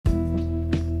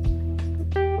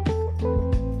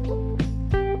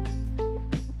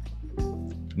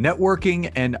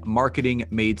Networking and Marketing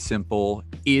Made Simple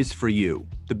is for you,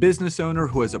 the business owner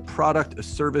who has a product, a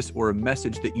service, or a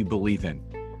message that you believe in.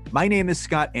 My name is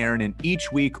Scott Aaron, and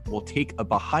each week we'll take a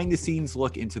behind-the-scenes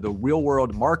look into the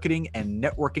real-world marketing and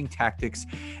networking tactics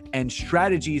and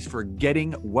strategies for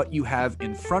getting what you have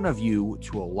in front of you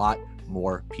to a lot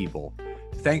more people.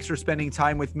 Thanks for spending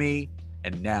time with me,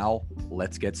 and now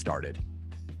let's get started.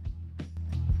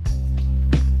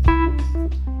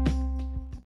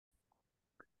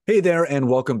 Hey there, and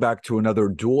welcome back to another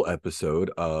dual episode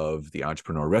of the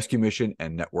Entrepreneur Rescue Mission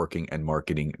and Networking and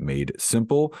Marketing Made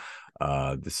Simple.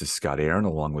 This is Scott Aaron,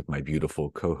 along with my beautiful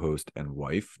co-host and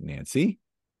wife, Nancy.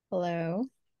 Hello.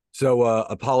 So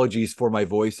apologies for my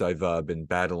voice. I've been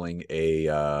battling a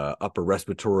upper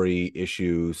respiratory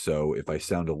issue. So if I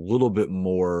sound a little bit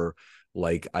more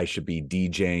like I should be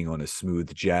DJing on a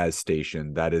smooth jazz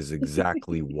station, that is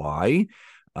exactly why.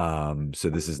 So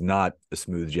this is not a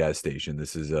smooth jazz station.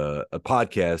 This is a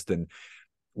podcast, and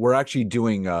we're actually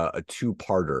doing a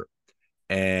two-parter.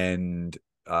 And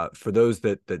for those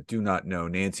that do not know,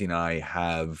 Nancy and I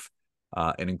have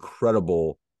an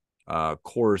incredible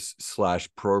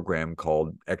course/program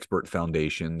called Expert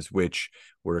Foundations, which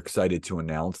we're excited to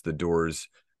announce the doors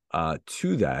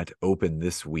to that open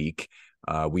this week.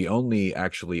 We only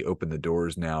actually open the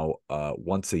doors now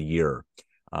once a year.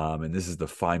 And this is the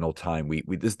final time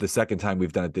this is the second time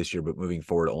we've done it this year, but moving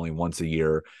forward only once a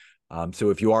year. So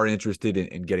if you are interested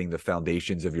in getting the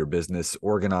foundations of your business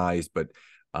organized, but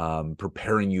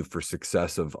preparing you for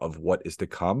success of what is to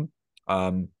come,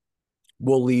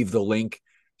 we'll leave the link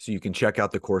so you can check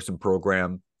out the course and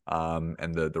program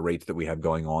and the rates that we have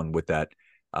going on with that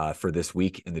for this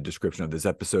week in the description of this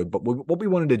episode. But what we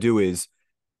wanted to do is,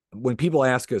 when people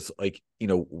ask us, like,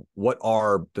 what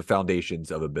are the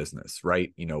foundations of a business,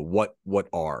 right? What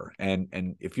are,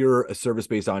 and if you're a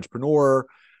service-based entrepreneur,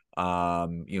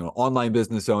 online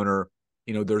business owner,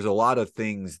 there's a lot of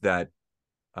things that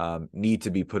need to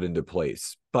be put into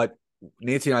place. But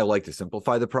Nancy and I like to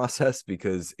simplify the process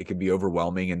because it can be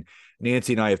overwhelming. And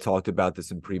Nancy and I have talked about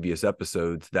this in previous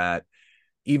episodes, that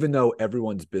even though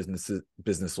everyone's business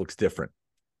looks different,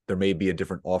 there may be a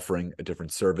different offering, a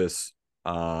different service,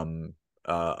 a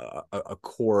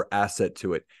core asset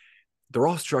to it. They're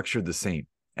all structured the same,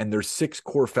 and there's 6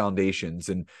 core foundations,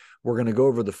 and we're going to go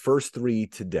over the first 3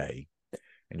 today,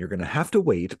 and you're going to have to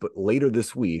wait, but later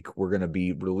this week we're going to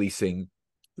be releasing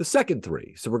the second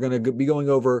 3. So we're going to be going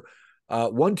over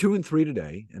 1, 2, and 3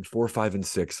 today, and 4, 5, and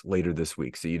 6 later this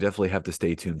week. So you definitely have to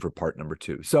stay tuned for part number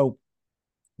 2. So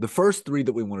the first 3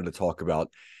 that we wanted to talk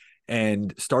about,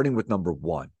 and starting with number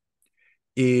 1,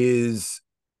 is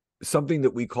something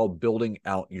that we call building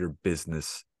out your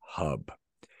business hub.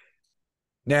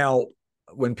 Now,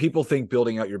 when people think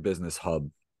building out your business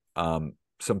hub,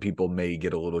 some people may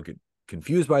get a little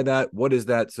confused by that. What is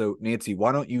that? So, Nancy,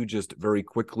 why don't you just very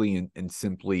quickly and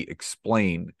simply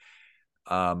explain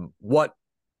what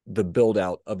the build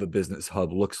out of a business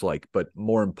hub looks like, but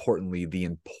more importantly, the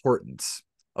importance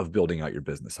of building out your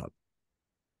business hub.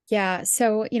 Yeah.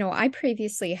 So, I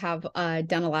previously have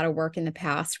done a lot of work in the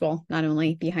past. Well, not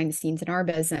only behind the scenes in our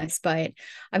business, but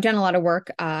I've done a lot of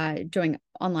work doing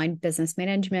online business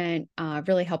management,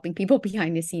 really helping people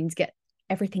behind the scenes get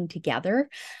everything together.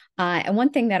 And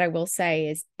one thing that I will say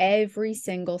is every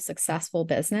single successful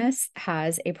business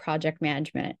has a project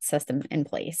management system in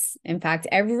place. In fact,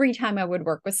 every time I would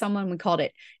work with someone, we called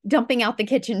it dumping out the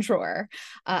kitchen drawer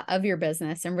of your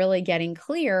business and really getting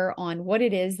clear on what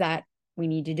it is that we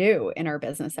need to do in our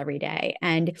business every day.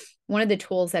 And one of the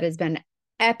tools that has been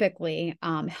epically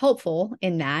helpful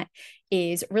in that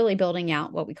is really building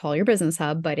out what we call your business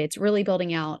hub, but it's really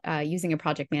building out using a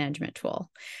project management tool.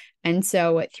 And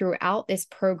so throughout this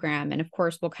program, and of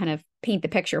course, we'll kind of paint the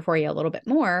picture for you a little bit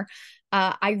more,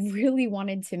 I really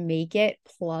wanted to make it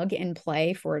plug and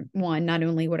play for one, not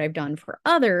only what I've done for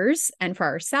others and for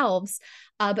ourselves,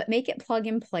 but make it plug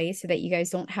and play so that you guys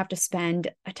don't have to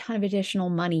spend a ton of additional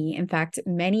money. In fact,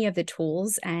 many of the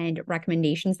tools and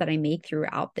recommendations that I make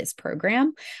throughout this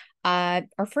program are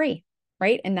free.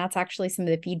 Right. And that's actually some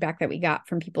of the feedback that we got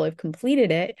from people who've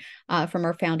completed it from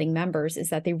our founding members, is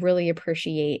that they really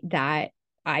appreciate that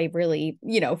I really,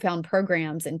 found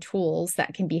programs and tools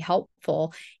that can be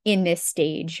helpful in this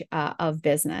stage of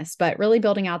business. But really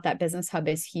building out that business hub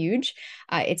is huge.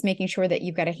 It's making sure that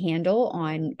you've got a handle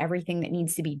on everything that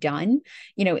needs to be done.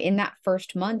 In that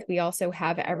first month, we also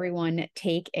have everyone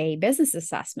take a business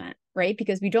assessment, right?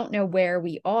 Because we don't know where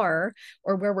we are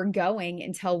or where we're going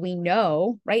until we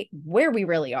know, right, where we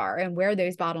really are and where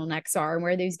those bottlenecks are and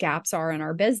where those gaps are in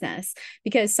our business.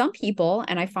 Because some people,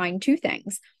 and I find 2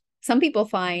 things. Some people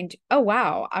find, oh,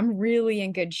 wow, I'm really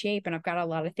in good shape and I've got a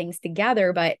lot of things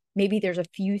together, but maybe there's a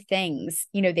few things,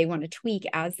 they want to tweak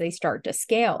as they start to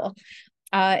scale.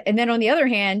 And then on the other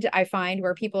hand, I find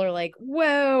where people are like,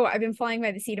 whoa, I've been flying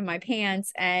by the seat of my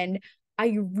pants and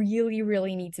I really,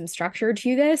 really need some structure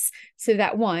to this so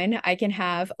that one, I can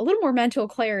have a little more mental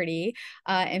clarity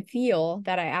and feel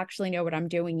that I actually know what I'm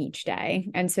doing each day.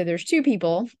 And so there's two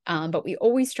people, but we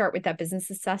always start with that business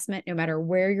assessment, no matter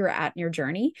where you're at in your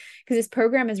journey, because this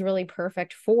program is really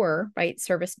perfect for, right,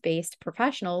 service-based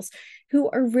professionals who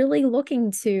are really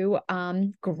looking to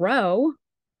grow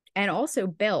and also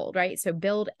build, right? So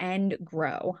build and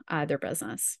grow their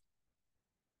business.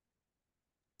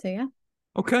 So yeah.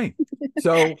 Okay.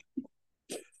 So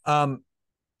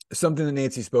something that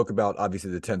Nancy spoke about, obviously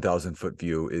the 10,000 foot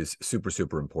view is super,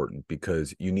 super important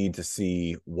because you need to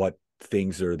see what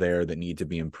things are there that need to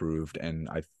be improved. And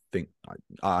I think,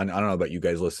 I don't know about you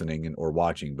guys listening or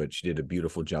watching, but she did a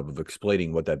beautiful job of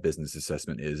explaining what that business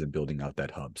assessment is and building out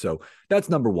that hub. So that's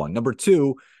number one. Number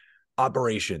two,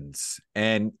 operations.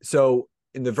 And so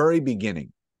in the very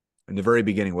beginning,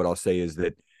 what I'll say is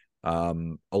that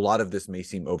a lot of this may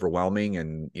seem overwhelming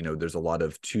and, there's a lot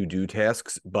of to-do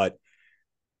tasks, but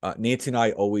Nancy and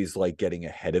I always like getting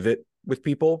ahead of it with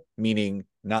people, meaning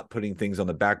not putting things on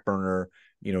the back burner,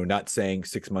 not saying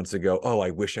 6 months ago, oh,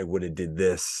 I wish I would have did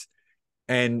this.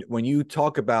 And when you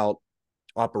talk about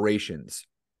operations,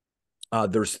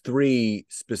 there's three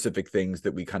specific things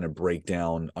that we kind of break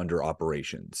down under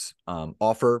operations: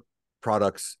 offer,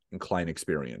 products, and client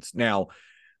experience. Now,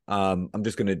 I'm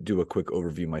just going to do a quick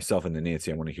overview myself, and then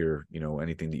Nancy, I want to hear,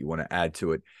 anything that you want to add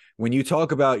to it. When you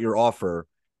talk about your offer,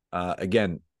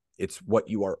 again, it's what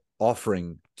you are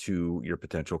offering to your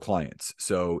potential clients.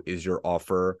 So is your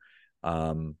offer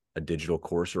a digital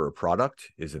course or a product?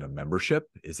 Is it a membership?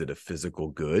 Is it a physical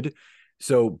good?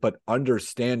 So, but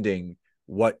understanding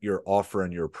what your offer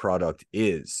and your product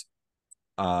is,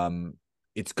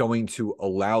 it's going to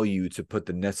allow you to put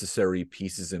the necessary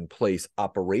pieces in place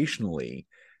operationally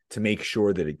to make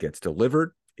sure that it gets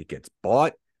delivered, it gets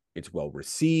bought, it's well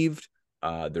received,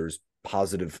 there's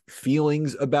positive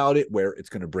feelings about it where it's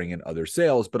going to bring in other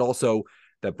sales, but also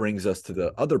that brings us to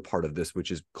the other part of this,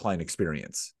 which is client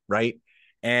experience, right?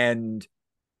 And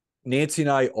Nancy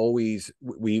and I always,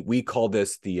 we call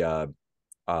this the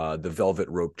velvet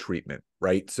rope treatment,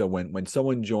 right? So when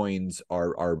someone joins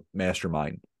our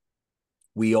mastermind,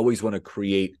 we always want to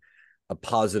create a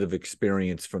positive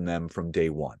experience from them from day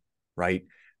one, right?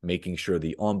 Making sure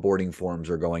the onboarding forms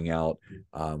are going out.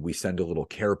 We send a little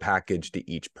care package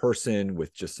to each person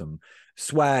with just some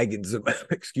swag and some,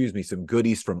 some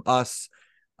goodies from us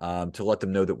to let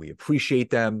them know that we appreciate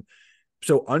them.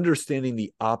 So understanding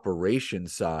the operation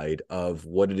side of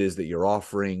what it is that you're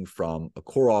offering, from a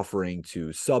core offering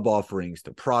to sub offerings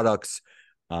to products,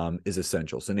 is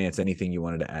essential. So Nance, anything you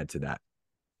wanted to add to that?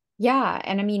 Yeah.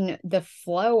 And I mean, the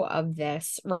flow of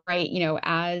this, right?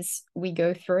 As we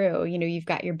go through, you've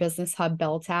got your business hub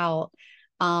built out.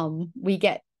 We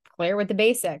get clear with the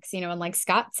basics, and like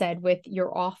Scott said, with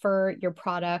your offer, your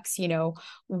products,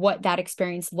 what that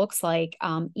experience looks like.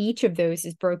 Each of those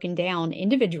is broken down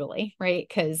individually, right?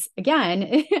 Because again,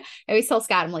 I always tell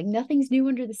Scott, I'm like, nothing's new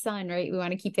under the sun, right? We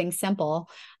want to keep things simple.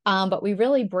 But we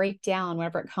really break down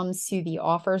whenever it comes to the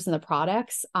offers and the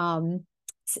products.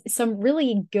 Some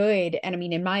really good, and I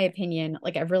mean, in my opinion,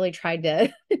 like I've really tried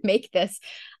to make this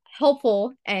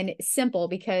helpful and simple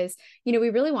because, we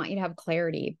really want you to have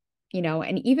clarity,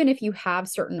 and even if you have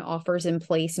certain offers in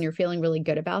place and you're feeling really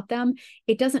good about them,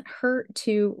 it doesn't hurt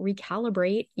to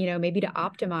recalibrate, maybe to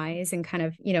optimize and kind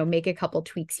of, make a couple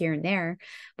tweaks here and there.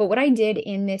 But what I did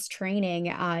in this training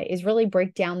is really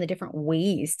break down the different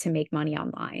ways to make money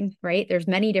online, right? There's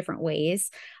many different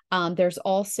ways. There's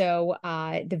also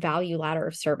the value ladder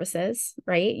of services,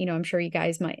 right? I'm sure you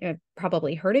guys might have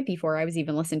probably heard it before. I was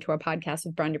even listening to a podcast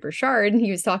with Brenda Burchard, and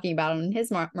he was talking about it on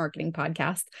his marketing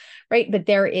podcast, right? But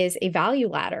there is a value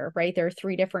ladder, right? There are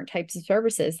three different types of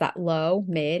services: that low,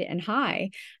 mid, and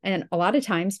high. And a lot of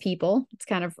times people, it's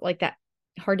kind of like that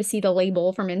hard to see the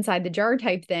label from inside the jar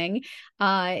type thing,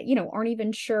 aren't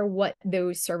even sure what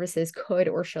those services could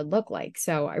or should look like.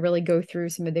 So I really go through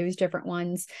some of those different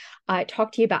ones,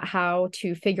 talk to you about how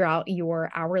to figure out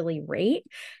your hourly rate.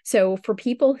 So for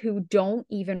people who don't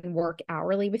even work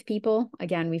hourly with people,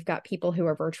 again, we've got people who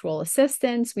are virtual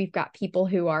assistants, we've got people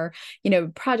who are,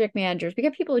 project managers, we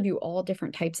got people who do all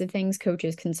different types of things,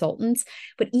 coaches, consultants.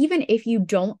 But even if you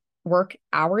don't work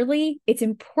hourly, it's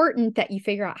important that you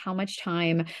figure out how much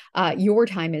time your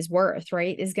time is worth,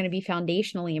 right? Is going to be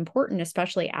foundationally important,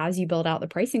 especially as you build out the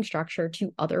pricing structure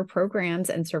to other programs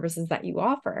and services that you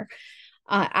offer.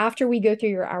 After we go through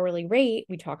your hourly rate,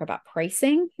 we talk about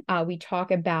pricing. We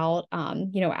talk about,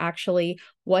 actually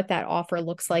what that offer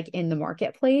looks like in the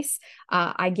marketplace.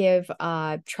 I give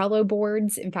Trello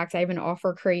boards. In fact, I have an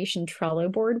offer creation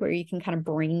Trello board where you can kind of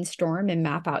brainstorm and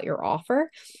map out your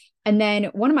offer. And then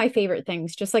one of my favorite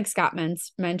things, just like Scott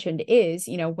mentioned, is,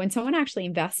 when someone actually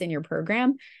invests in your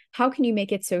program, how can you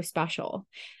make it so special?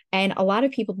 And a lot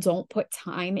of people don't put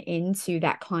time into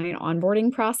that client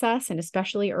onboarding process. And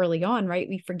especially early on, right?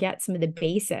 We forget some of the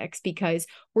basics because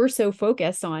we're so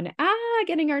focused on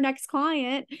getting our next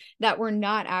client that we're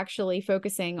not actually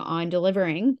focusing on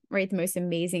delivering, right, the most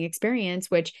amazing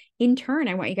experience, which in turn,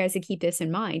 I want you guys to keep this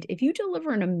in mind. If you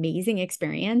deliver an amazing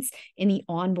experience in the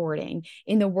onboarding,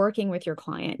 in the working with your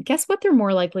client, guess what they're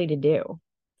more likely to do?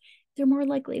 They're more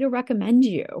likely to recommend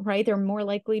you, right? They're more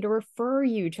likely to refer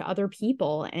you to other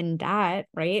people, and that,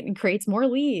 right, and creates more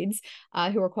leads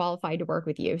who are qualified to work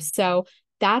with you. So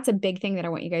that's a big thing that I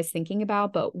want you guys thinking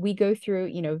about. But we go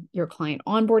through, your client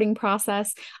onboarding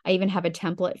process. I even have a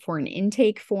template for an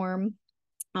intake form,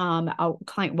 a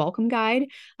client welcome guide.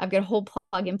 I've got a whole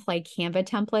plug and play Canva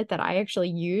template that I actually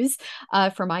use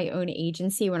for my own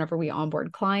agency whenever we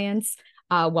onboard clients.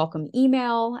 Welcome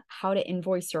email, how to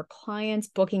invoice your clients,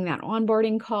 booking that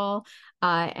onboarding call,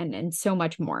 and so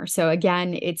much more. So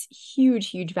again, it's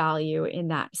huge value in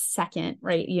that second,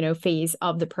 right, phase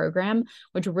of the program,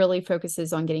 which really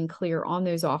focuses on getting clear on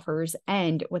those offers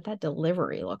and what that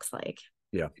delivery looks like.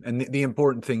 Yeah. And the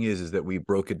important thing is that we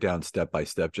broke it down step by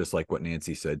step, just like what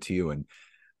Nancy said to you. And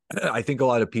I think a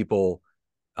lot of people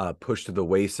push to the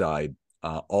wayside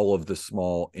all of the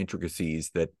small intricacies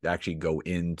that actually go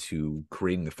into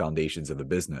creating the foundations of a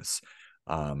business.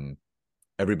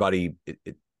 Everybody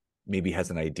it maybe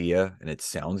has an idea and it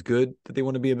sounds good that they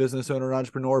want to be a business owner or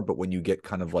entrepreneur, but when you get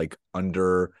kind of like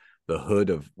under the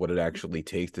hood of what it actually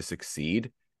takes to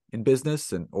succeed in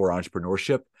business and or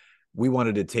entrepreneurship, we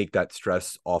wanted to take that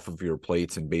stress off of your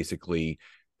plates and basically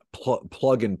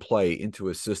plug and play into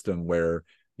a system where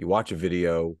you watch a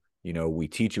video, we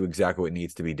teach you exactly what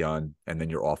needs to be done, and then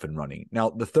you're off and running.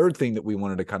 Now, the third thing that we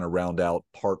wanted to kind of round out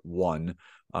part one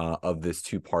of this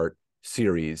two-part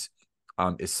series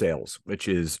is sales, which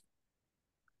is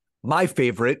my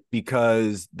favorite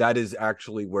because that is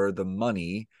actually where the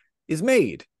money is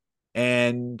made.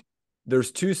 And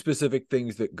there's two specific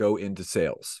things that go into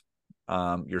sales,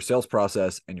 your sales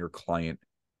process and your client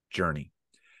journey.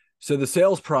 So the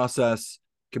sales process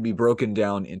can be broken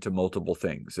down into multiple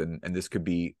things. And this could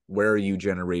be, where are you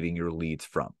generating your leads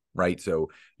from, right? So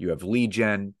you have lead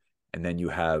gen, and then you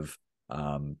have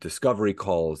discovery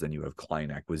calls, then you have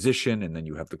client acquisition, and then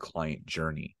you have the client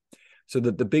journey. So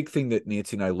the big thing that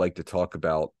Nancy and I like to talk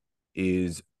about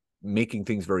is making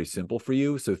things very simple for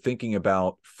you. So thinking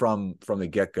about from the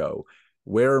get-go,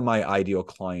 where are my ideal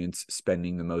clients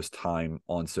spending the most time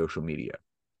on social media?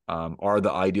 Are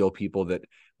the ideal people that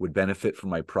would benefit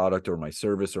from my product or my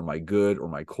service or my good or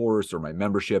my course or my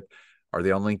membership, are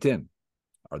they on LinkedIn?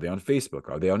 Are they on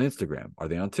Facebook? Are they on Instagram? Are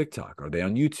they on TikTok? Are they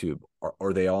on YouTube?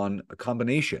 Are they on a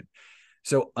combination?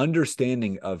 So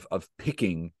understanding of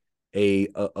picking a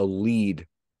lead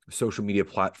social media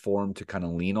platform to kind of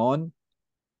lean on,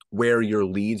 where your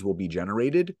leads will be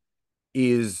generated,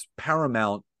 is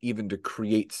paramount even to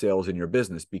create sales in your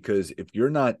business. Because if you're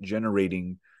not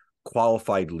generating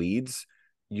qualified leads,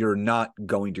 you're not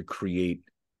going to create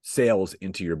sales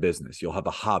into your business. You'll have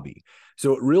a hobby.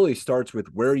 So it really starts with,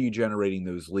 where are you generating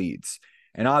those leads?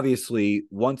 And obviously,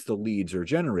 once the leads are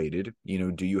generated,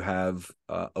 do you have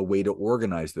a way to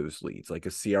organize those leads, like a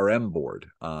CRM board,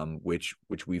 which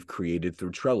we've created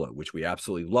through Trello, which we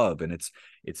absolutely love. And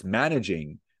it's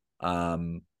managing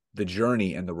the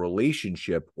journey and the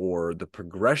relationship or the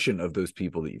progression of those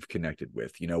people that you've connected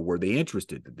with. Were they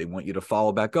interested? Did they want you to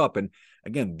follow back up? And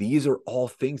again, these are all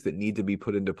things that need to be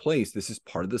put into place. This is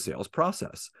part of the sales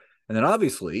process. And then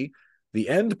obviously, the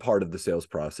end part of the sales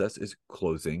process is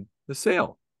closing the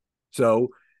sale. So,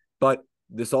 but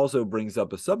this also brings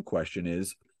up a sub question: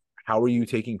 is, how are you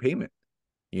taking payment?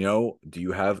 Do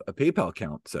you have a PayPal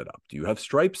account set up? Do you have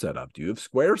Stripe set up? Do you have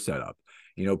Square set up?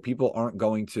 People aren't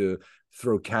going to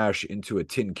throw cash into a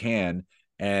tin can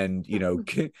and,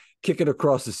 kick it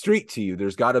across the street to you.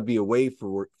 There's got to be a way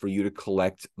for you to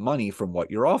collect money from what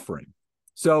you're offering.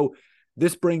 So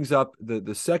this brings up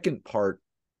the second part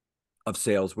of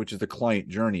sales, which is the client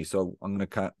journey. So I'm going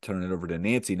to turn it over to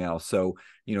Nancy now. So,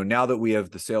 now that we have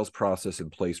the sales process in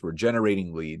place, we're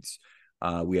generating leads,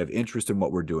 we have interest in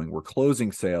what we're doing, we're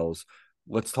closing sales.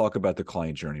 Let's talk about the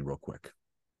client journey real quick.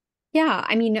 Yeah,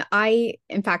 I mean,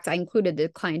 in fact, I included the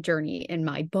client journey in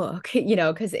my book,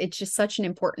 because it's just such an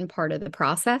important part of the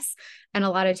process. And a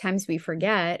lot of times we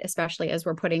forget, especially as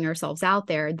we're putting ourselves out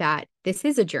there, that this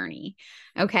is a journey.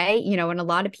 Okay. And a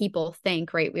lot of people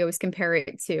think, right, we always compare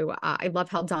it to, I love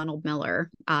how Donald Miller,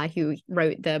 who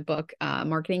wrote the book,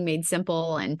 Marketing Made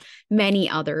Simple, and many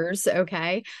others.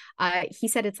 Okay. He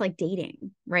said it's like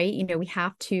dating, right? We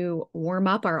have to warm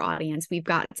up our audience. We've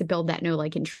got to build that know,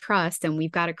 like, and trust, and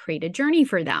we've got to create a journey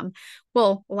for them.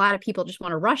 Well, a lot of people just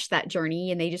want to rush that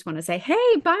journey and they just want to say,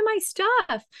 hey, buy my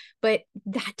stuff. But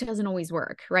that doesn't always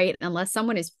work, right? Unless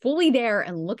someone is fully there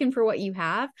and looking for what you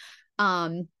have.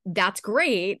 That's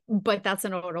great, but that's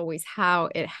not always how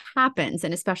it happens.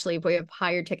 And especially if we have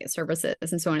higher ticket services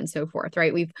and so on and so forth,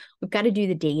 right? We've got to do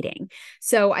the dating.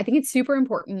 So I think it's super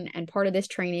important. And part of this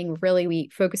training, really, we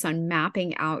focus on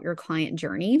mapping out your client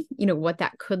journey, what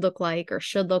that could look like or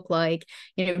should look like,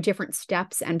 different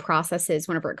steps and processes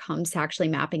whenever it comes to actually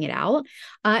mapping it out.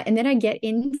 And then I get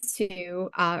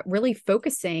into really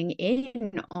focusing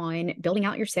in on building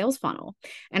out your sales funnel.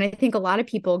 And I think a lot of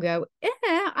people go,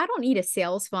 I don't need a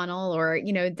sales funnel, or,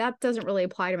 that doesn't really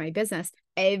apply to my business.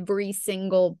 Every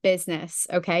single business,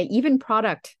 okay, even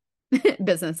product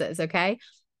businesses, okay,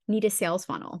 need a sales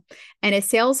funnel. And a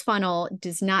sales funnel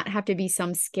does not have to be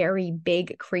some scary,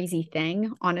 big, crazy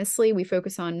thing. Honestly, we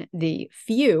focus on the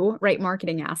few, right,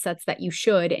 marketing assets that you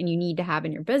should and you need to have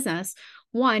in your business.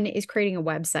 One is creating a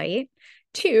website.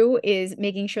 Two is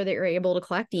making sure that you're able to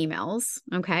collect emails.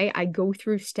 Okay. I go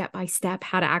through step by step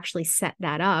how to actually set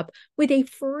that up with a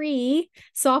free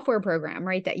software program,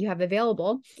 right, that you have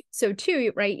available. So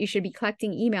two, right, you should be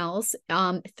collecting emails.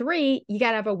 Three, you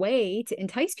got to have a way to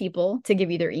entice people to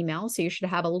give you their email. So you should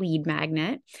have a lead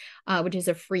magnet, which is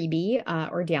a freebie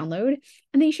or download.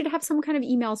 And then you should have some kind of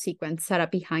email sequence set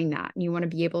up behind that. And you want to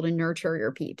be able to nurture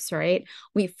your peeps, right?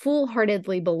 We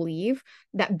full-heartedly believe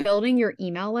that building your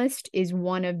email list is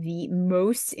one of the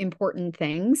most important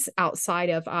things outside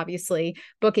of obviously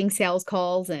booking sales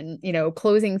calls and,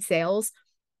 closing sales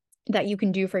that you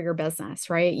can do for your business,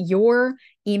 right? Your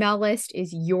email list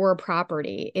is your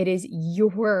property. It is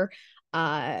your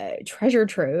treasure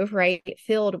trove, right?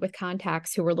 Filled with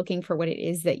contacts who are looking for what it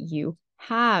is that you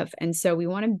have. And so we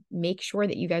want to make sure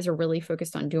that you guys are really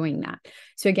focused on doing that.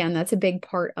 So again, that's a big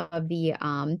part of the,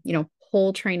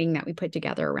 whole training that we put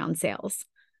together around sales.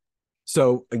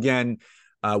 So again,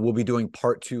 we'll be doing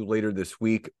part 2 later this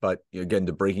week, but again,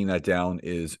 to breaking that down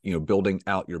is, building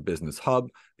out your business hub,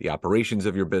 the operations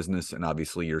of your business, and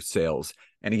obviously your sales.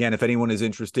 And again, if anyone is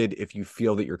interested, if you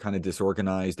feel that you're kind of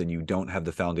disorganized and you don't have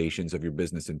the foundations of your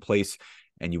business in place,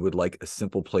 and you would like a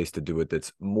simple place to do it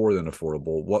that's more than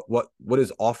affordable, what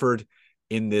is offered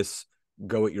in this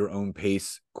Go at Your Own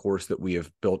Pace course that we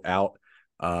have built out,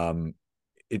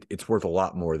 it's worth a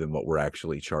lot more than what we're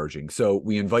actually charging. So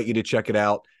we invite you to check it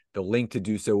out. The link to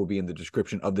do so will be in the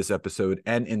description of this episode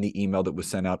and in the email that was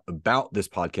sent out about this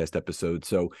podcast episode.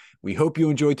 So we hope you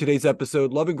enjoyed today's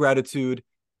episode. Love and gratitude,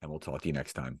 and we'll talk to you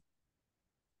next time.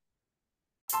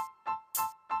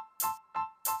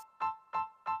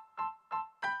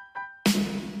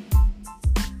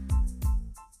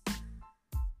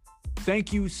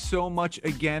 Thank you so much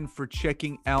again for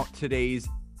checking out today's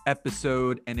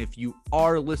episode. And if you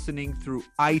are listening through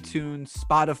iTunes,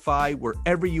 Spotify,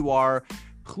 wherever you are,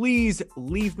 please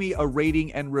leave me a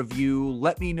rating and review.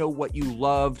 Let me know what you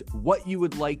loved, what you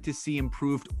would like to see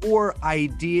improved, or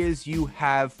ideas you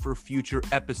have for future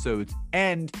episodes.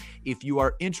 And if you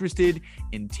are interested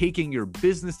in taking your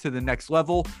business to the next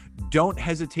level, don't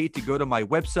hesitate to go to my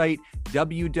website,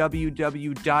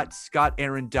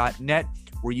 www.scottaaron.net,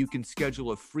 where you can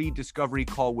schedule a free discovery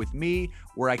call with me,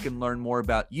 where I can learn more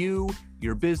about you,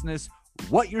 your business,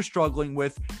 what you're struggling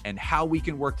with, and how we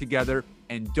can work together.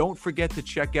 And don't forget to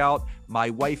check out my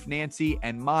wife, Nancy,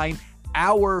 and mine,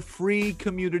 our free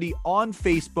community on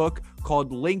Facebook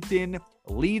called LinkedIn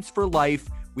Leads for Life.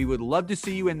 We would love to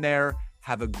see you in there.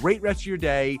 Have a great rest of your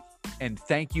day. And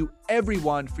thank you,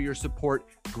 everyone, for your support.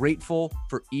 Grateful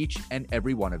for each and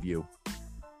every one of you.